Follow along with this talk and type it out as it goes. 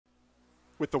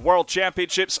With the World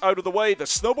Championships out of the way, the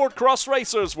snowboard cross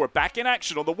racers were back in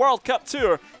action on the World Cup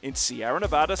Tour in Sierra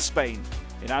Nevada, Spain.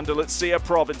 In Andalusia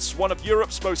province, one of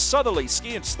Europe's most southerly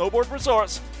ski and snowboard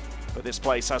resorts, but this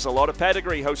place has a lot of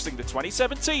pedigree hosting the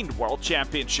 2017 World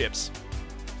Championships.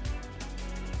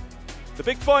 The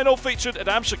big final featured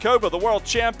Adam Shakova, the world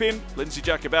champion, Lindsay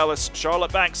Jacobellis,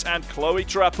 Charlotte Banks and Chloe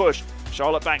Trapush.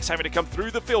 Charlotte Banks having to come through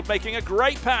the field, making a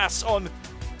great pass on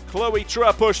Chloe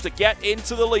Trapush to get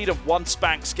into the lead, and once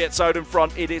Banks gets out in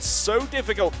front, it is so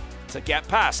difficult to get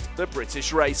past the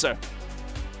British racer.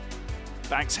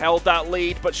 Banks held that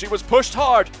lead, but she was pushed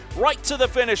hard right to the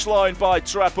finish line by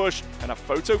Trapush, and a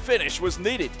photo finish was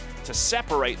needed to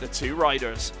separate the two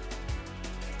riders.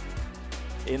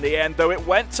 In the end, though, it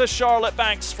went to Charlotte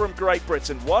Banks from Great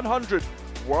Britain. 100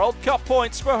 World Cup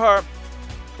points for her.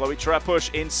 Chloe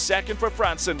Trapush in second for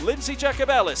France, and Lindsay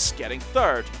Jacobellis getting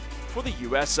third for the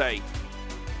USA.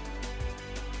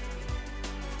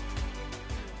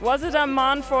 Was it a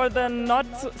month for the not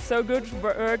so good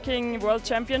working World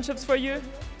Championships for you?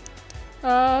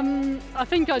 I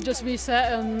think I just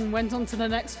reset and went on to the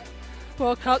next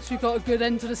World Cups. We got a good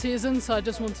end to the season, so I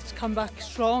just wanted to come back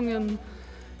strong and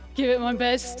give it my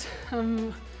best.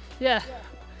 Yeah,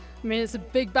 I mean, it's a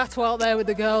big battle out there with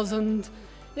the girls, and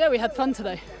yeah, we had fun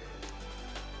today.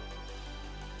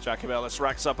 Jacobellis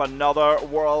racks up another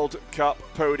World Cup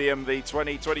podium. The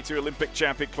 2022 Olympic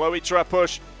champion Chloe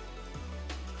Trapush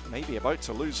maybe about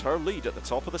to lose her lead at the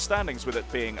top of the standings, with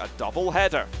it being a double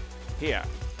header here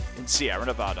in Sierra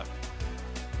Nevada.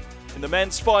 In the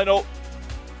men's final,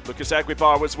 Lucas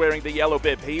Eguibar was wearing the yellow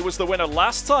bib. He was the winner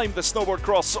last time the Snowboard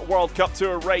Cross World Cup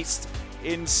Tour raced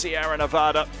in Sierra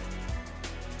Nevada.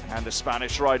 And the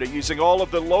Spanish rider using all of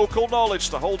the local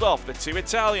knowledge to hold off the two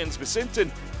Italians,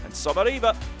 Vicintin and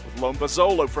Somariva, with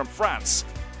Lombazzolo from France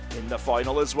in the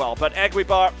final as well. But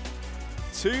Eguibar,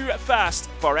 too fast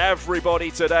for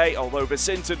everybody today. Although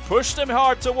Vicintin pushed him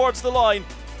hard towards the line,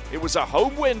 it was a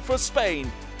home win for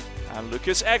Spain. And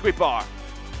Lucas Eguibar,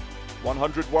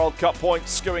 100 World Cup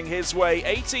points going his way,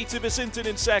 80 to Vicintin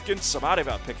in second,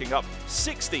 Somariva picking up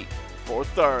 60 for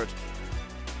third.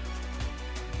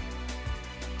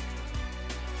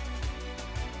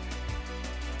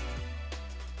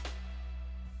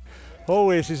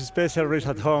 Always is a special race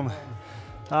at home.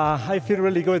 I feel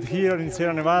really good here in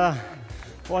Sierra Nevada.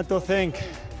 I want to thank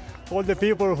all the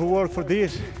people who work for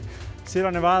this,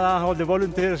 Sierra Nevada, all the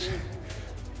volunteers,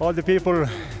 all the people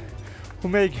who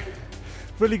make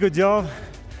really good job,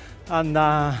 and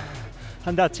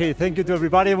that's it. Thank you to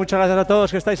everybody. Muchas gracias a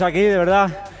todos que estáis aquí, de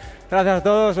verdad. Gracias a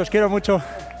todos, os quiero mucho.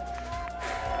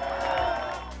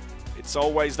 It's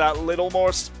always that little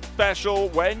more special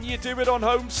when you do it on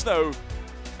home snow.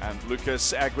 And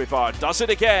Lucas Eguibar does it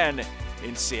again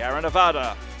in Sierra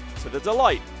Nevada, to the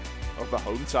delight of the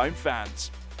hometown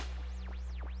fans.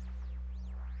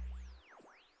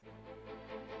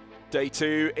 Day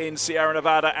 2 in Sierra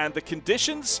Nevada, and the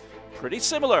conditions pretty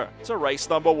similar to race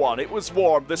number 1. It was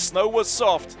warm, the snow was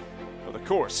soft, but the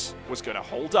course was going to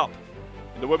hold up.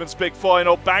 In the women's big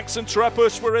final, Banks and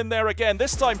Trapush were in there again,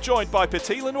 this time joined by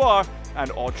Petit Lenoir and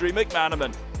Audrey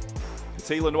McManaman.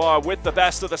 Petit Lenoir with the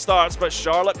best of the starts, but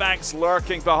Charlotte Banks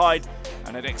lurking behind,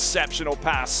 and an exceptional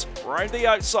pass round the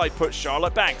outside put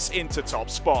Charlotte Banks into top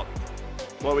spot.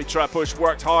 Chloe Trapush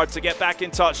worked hard to get back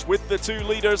in touch with the two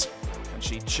leaders, and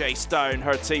she chased down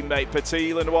her teammate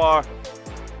Petit Lenoir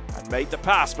and made the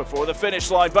pass before the finish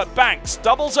line, but Banks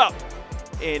doubles up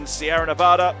in Sierra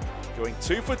Nevada, going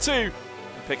 2 for 2 and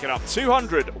picking up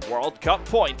 200 World Cup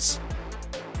points.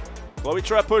 Chloe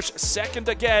Trapush second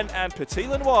again, and Petit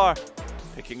Lenoir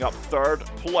picking up third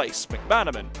place.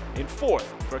 McManaman in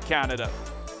fourth for Canada.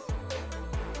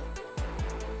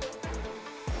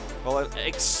 Well, an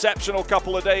exceptional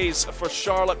couple of days for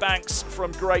Charlotte Banks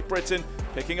from Great Britain,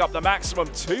 picking up the maximum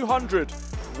 200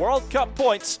 World Cup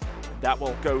points. That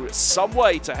will go some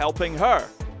way to helping her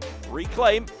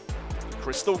reclaim the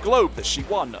Crystal Globe that she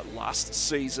won last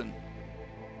season.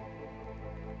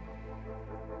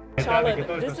 Charlotte,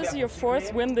 this is your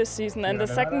 4th win this season and the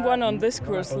 2nd one on this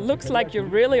course. Looks like you're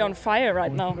really on fire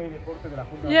right now.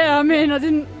 Yeah, I mean,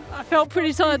 I felt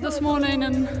pretty tired this morning,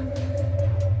 and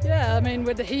yeah, I mean,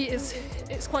 with the heat,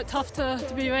 it's quite tough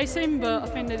to be racing, but I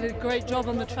think they did a great job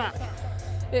on the track.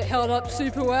 It held up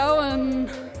super well, and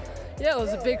yeah, it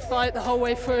was a big fight the whole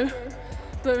way through,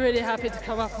 but really happy to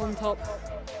come up on top.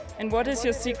 And what is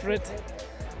your secret?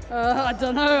 I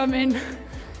don't know, I mean,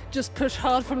 just push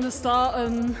hard from the start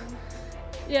and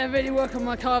yeah, really work on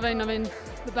my carving. I mean,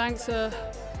 the banks are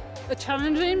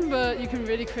challenging, but you can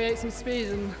really create some speed,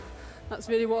 and that's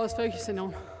really what I was focusing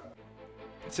on.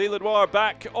 Petit Lenoir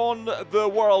back on the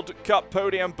World Cup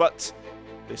podium, but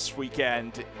this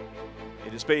weekend.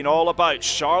 It has been all about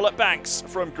Charlotte Banks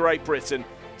from Great Britain.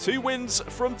 2 wins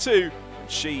from 2,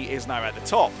 and she is now at the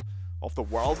top of the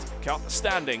World Cup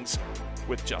standings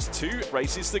with just 2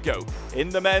 races to go. In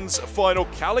the men's final,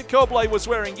 Kalle Coble was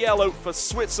wearing yellow for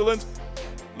Switzerland.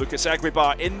 Lucas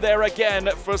Eguibar in there again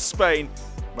for Spain.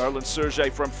 Merlin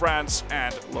Serge from France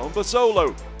and Lone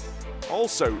Bozzolo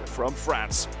also from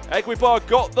France. Eguibar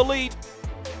got the lead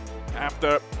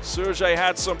after Serge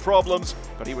had some problems,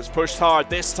 but he was pushed hard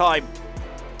this time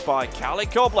by Kalle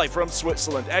Coble from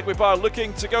Switzerland. Eguibar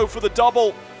looking to go for the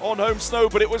double on home snow,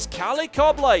 but it was Kalle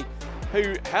Coble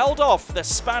who held off the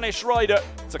Spanish rider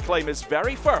to claim his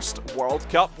very first World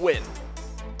Cup win.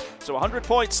 So 100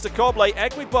 points to Coble.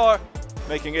 Eguibar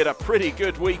making it a pretty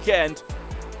good weekend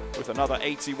with another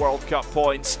 80 World Cup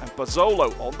points, and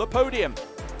Bozzolo on the podium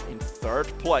in 3rd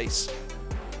place.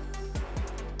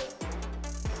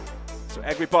 So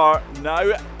Eguibar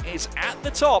now is at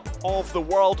the top of the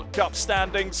World Cup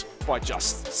standings by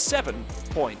just 7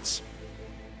 points.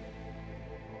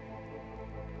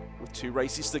 With 2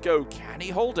 races to go, can he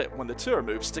hold it when the Tour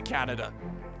moves to Canada?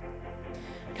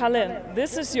 Kalle,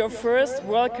 this is your first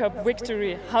World Cup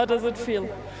victory. How does it feel?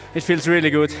 It feels really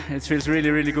good. It feels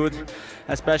really good,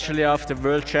 especially after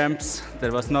World Champs.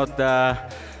 That was not,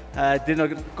 did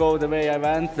not go the way I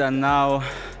went, and now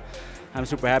I'm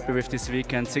super happy with this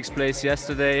weekend. 6th place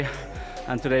yesterday,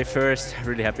 and today 1st.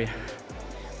 Really happy.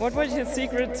 What was your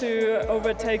secret to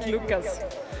overtake Lucas?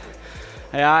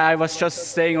 Yeah, I was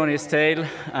just staying on his tail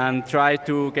and tried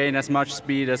to gain as much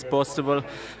speed as possible,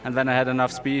 and when I had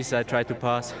enough speed I tried to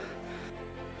pass.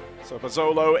 So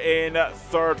Bozzolo in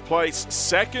 3rd place,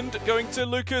 2nd going to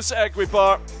Lucas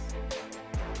Eguibar.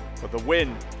 But the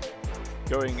win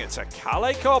going to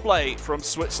Kalle Coble from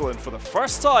Switzerland for the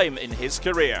first time in his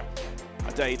career.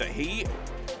 A day that he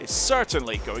is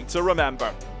certainly going to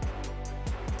remember.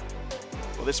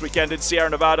 Well, this weekend in Sierra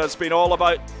Nevada has been all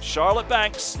about Charlotte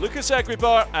Banks, Lucas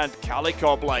Eguibar and Kalle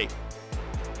Coble.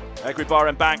 Eguibar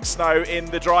and Banks now in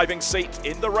the driving seat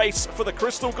in the race for the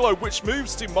Crystal Globe, which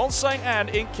moves to Mont Saint Anne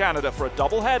in Canada for a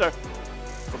double header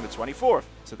from the 24th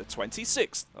to the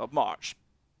 26th of March.